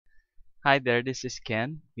Hi there, this is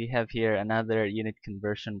Ken. We have here another unit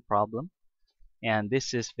conversion problem, and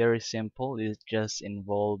this is very simple. It just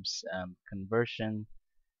involves conversion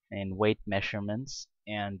and weight measurements,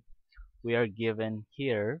 and we are given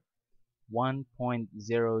here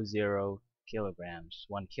 1.00 kilograms.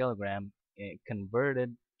 1 kilogram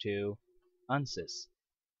converted to ounces.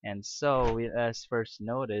 And so let's first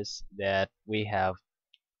notice that we have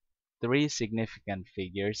three significant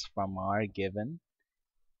figures from our given,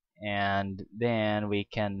 and then we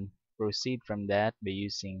can proceed from that by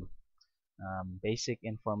using basic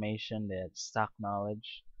information, that's stock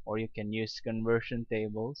knowledge, or you can use conversion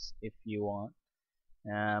tables if you want.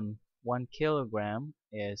 1 kilogram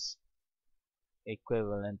is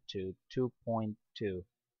equivalent to 2.2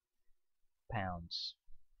 pounds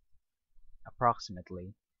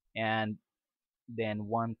approximately, and then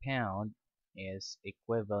 1 pound is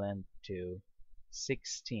equivalent to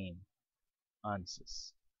 16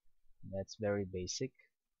 ounces. That's very basic.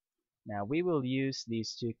 Now we will use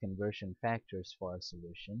these two conversion factors for our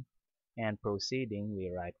solution, and proceeding we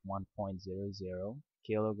write 1.00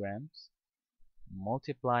 kilograms,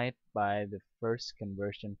 multiply it by the first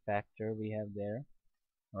conversion factor we have there.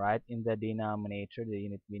 Right in the denominator, the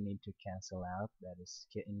unit we need to cancel out, that is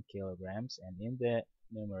in kilograms, and in the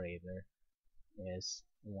numerator is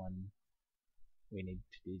 1 we need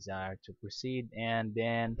to desire to proceed, and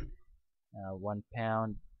then 1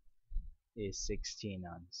 pound is 16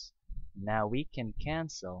 ounce. Now we can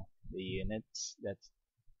cancel the units that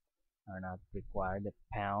are not required, the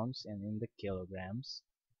pounds and in the kilograms,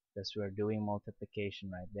 because we're doing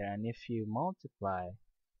multiplication right there. And if you multiply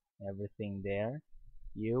everything there,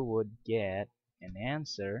 you would get an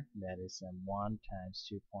answer that is 1 times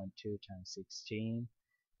 2.2 times 16.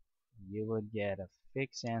 You would get a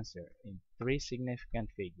fixed answer in three significant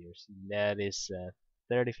figures. That is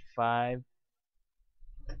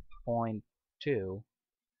 35.2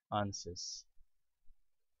 ounces.